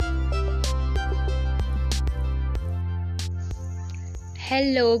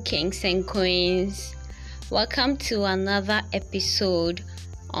Hello, kings and queens. Welcome to another episode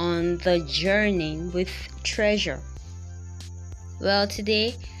on the journey with treasure. Well,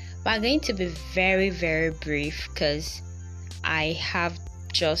 today we're going to be very brief because I have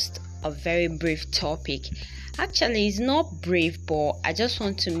just a very brief topic. Actually, it's not brief, but I just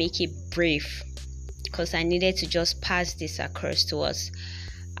want to make it brief because I needed to just pass this across to us.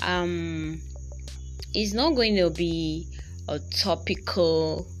 It's not going to be a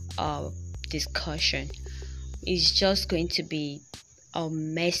topical discussion. It's just going to be a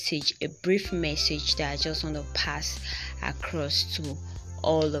message, a brief message that I just want to pass across to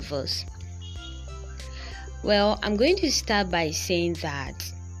all of us. Well, I'm going to start by saying that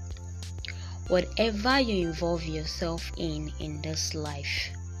whatever you involve yourself in this life,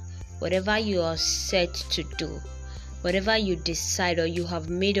 whatever you are set to do, whatever you decide or you have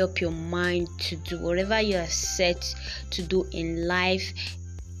made up your mind to do, whatever you are set to do in life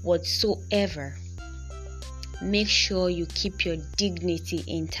whatsoever, make sure you keep your dignity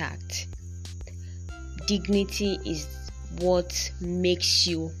intact. Dignity is what makes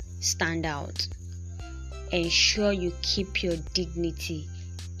you stand out. Ensure you keep your dignity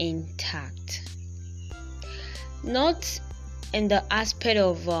intact. Not in the aspect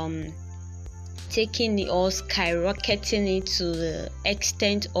of taking it or skyrocketing it to the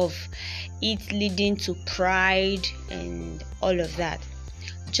extent of it leading to pride and all of that.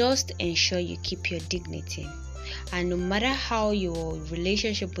 Just ensure you keep your dignity, and no matter how your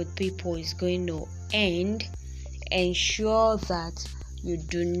relationship with people is going to end, ensure that you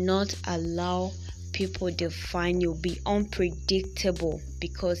do not allow people define you. Be unpredictable,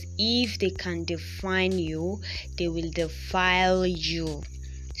 because if they can define you, they will defile you.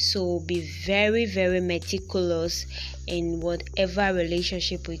 So be very meticulous in whatever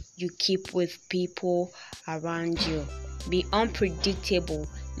relationship you keep with people around you. Be unpredictable.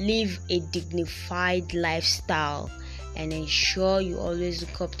 Live a dignified lifestyle, and ensure you always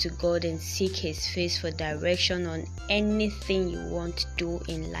look up to God and seek His face for direction on anything you want to do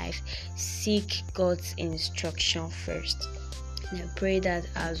in life. Seek God's instruction first. And I pray that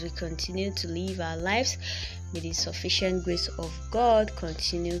as we continue to live our lives, may the sufficient grace of God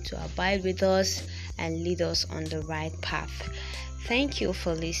continue to abide with us and lead us on the right path. Thank you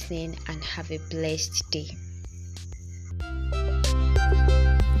for listening, and have a blessed day.